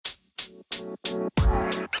Hey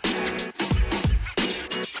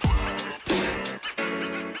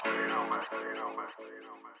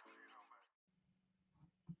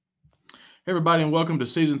everybody, and welcome to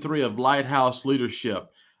season 3 of Lighthouse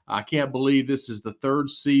Leadership. I can't believe this is the third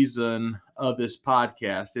season of this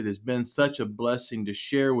podcast. It has been such a blessing to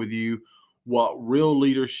share with you what real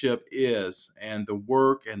leadership is and the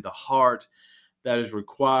work and the heart that is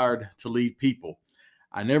required to lead people.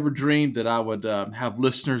 I never dreamed that I would have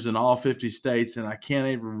listeners in all 50 states, and I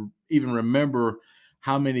can't even remember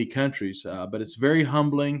how many countries, but it's very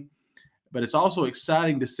humbling. But it's also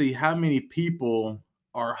exciting to see how many people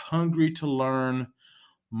are hungry to learn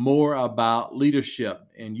more about leadership.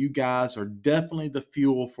 And you guys are definitely the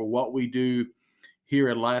fuel for what we do here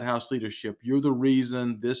at Lighthouse Leadership. You're the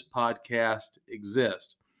reason this podcast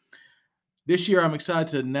exists. This year, I'm excited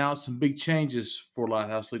to announce some big changes for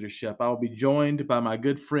Lighthouse Leadership. I will be joined by my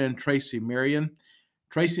good friend, Tracy Marion.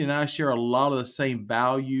 Tracy and I share a lot of the same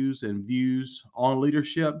values and views on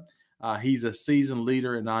leadership. He's a seasoned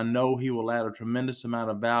leader, and I know he will add a tremendous amount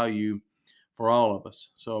of value for all of us.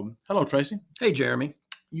 So, hello, Tracy. Hey, Jeremy.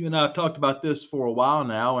 You and I have talked about this for a while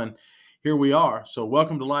now, and here we are. So,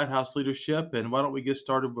 welcome to Lighthouse Leadership, and why don't we get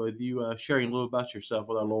started with you sharing a little about yourself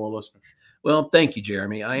with our loyal listeners? Well, thank you,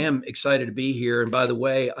 Jeremy. I am excited to be here. And by the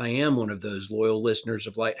way, I am one of those loyal listeners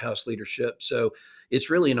of Lighthouse Leadership. So it's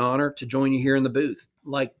really an honor to join you here in the booth.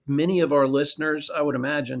 Like many of our listeners, I would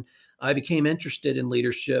imagine, I became interested in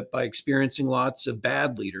leadership by experiencing lots of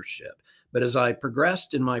bad leadership. But as I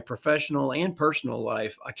progressed in my professional and personal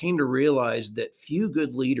life, I came to realize that few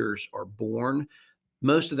good leaders are born.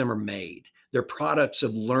 Most of them are made. They're products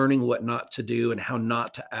of learning what not to do and how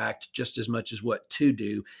not to act just as much as what to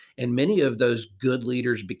do. And many of those good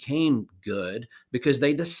leaders became good because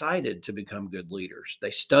they decided to become good leaders.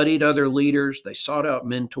 They studied other leaders, they sought out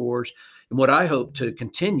mentors. And what I hope to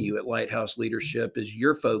continue at Lighthouse Leadership is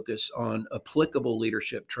your focus on applicable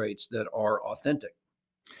leadership traits that are authentic.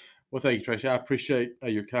 Well, thank you, Tracy. I appreciate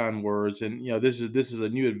your kind words. And, this is a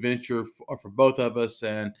new adventure for both of us,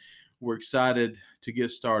 and we're excited to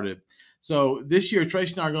get started. So this year,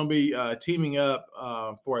 Tracy and I are going to be teaming up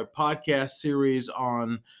for a podcast series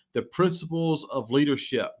on the principles of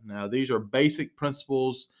leadership. Now, these are basic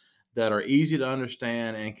principles that are easy to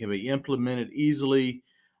understand and can be implemented easily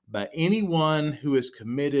by anyone who is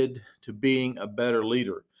committed to being a better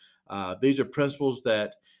leader. These are principles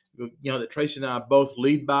that that Tracy and I both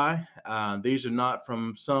lead by. These are not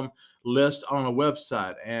from some list on a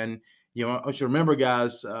website. And I want you to remember,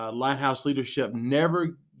 guys, Lighthouse Leadership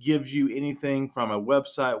never gives you anything from a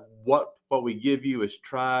website. What we give you is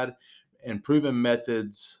tried and proven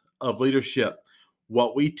methods of leadership.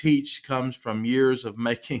 What we teach comes from years of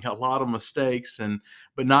making a lot of mistakes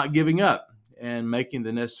but not giving up and making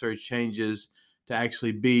the necessary changes to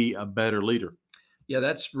actually be a better leader. Yeah,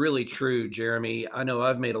 that's really true, Jeremy. I know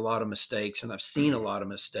I've made a lot of mistakes and I've seen a lot of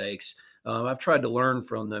mistakes. I've tried to learn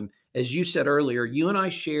from them. As you said earlier, you and I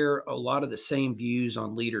share a lot of the same views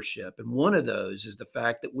on leadership. And one of those is the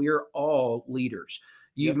fact that we are all leaders.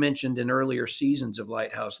 You've mentioned in earlier seasons of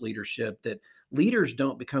Lighthouse Leadership that leaders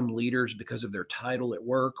don't become leaders because of their title at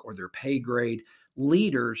work or their pay grade.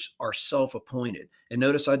 Leaders are self-appointed. And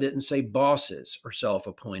notice I didn't say bosses are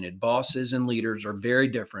self-appointed. Bosses and leaders are very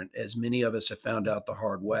different, as many of us have found out the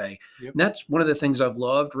hard way. And that's one of the things I've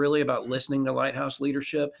loved really about listening to Lighthouse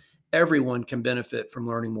Leadership. Everyone can benefit from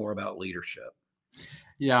learning more about leadership.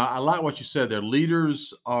 Yeah, I like what you said there.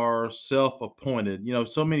 Leaders are self-appointed.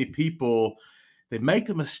 So many people, they make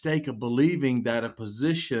the mistake of believing that a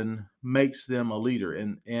position makes them a leader.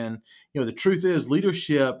 And the truth is,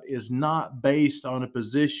 leadership is not based on a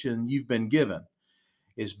position you've been given.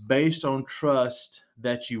 It's based on trust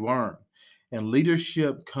that you earn. And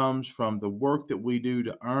leadership comes from the work that we do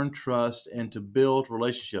to earn trust and to build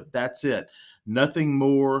relationship. That's it. Nothing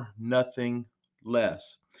more, nothing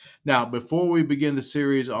less. Now, before we begin the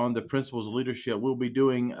series on the principles of leadership, we'll be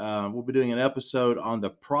doing an episode on the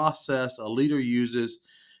process a leader uses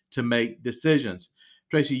to make decisions.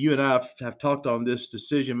 Tracy, you and I have talked on this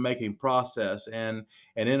decision-making process, and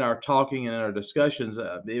in our talking and in our discussions,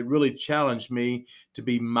 it really challenged me to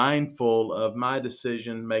be mindful of my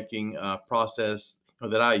decision-making process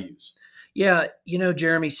that I use. Yeah,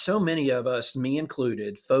 Jeremy, so many of us, me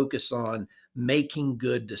included, focus on making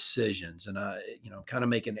good decisions. And kind of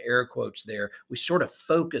making air quotes there. We sort of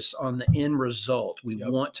focus on the end result. We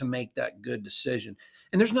want to make that good decision.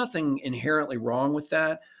 And there's nothing inherently wrong with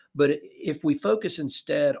that. But if we focus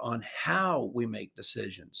instead on how we make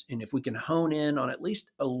decisions, and if we can hone in on at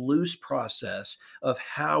least a loose process of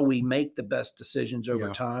how we make the best decisions over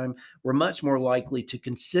Yeah, time, we're much more likely to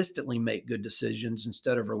consistently make good decisions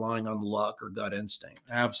instead of relying on luck or gut instinct.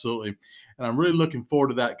 absolutely. And I'm really looking forward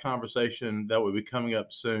to that conversation that will be coming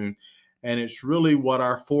up soon. And it's really what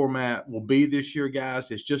our format will be this year,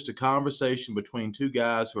 guys. It's just a conversation between two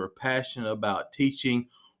guys who are passionate about teaching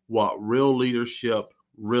what real leadership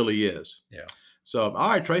really is. Yeah. So, all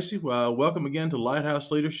right, Tracy, welcome again to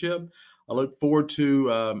Lighthouse Leadership. I look forward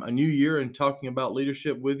to a new year and talking about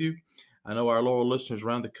leadership with you. I know our loyal listeners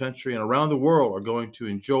around the country and around the world are going to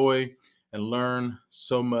enjoy and learn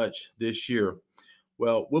so much this year.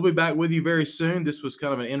 Well, we'll be back with you very soon. This was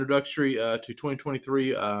kind of an introductory to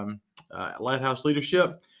 2023 Lighthouse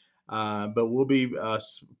Leadership, but we'll be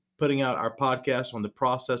putting out our podcast on the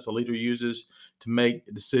process a leader uses to make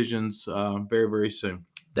decisions very, very soon.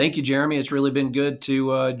 Thank you, Jeremy. It's really been good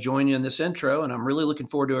to join you in this intro, and I'm really looking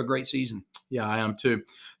forward to a great season. Yeah, I am too.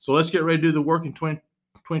 So let's get ready to do the work in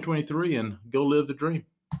 2023 and go live the dream.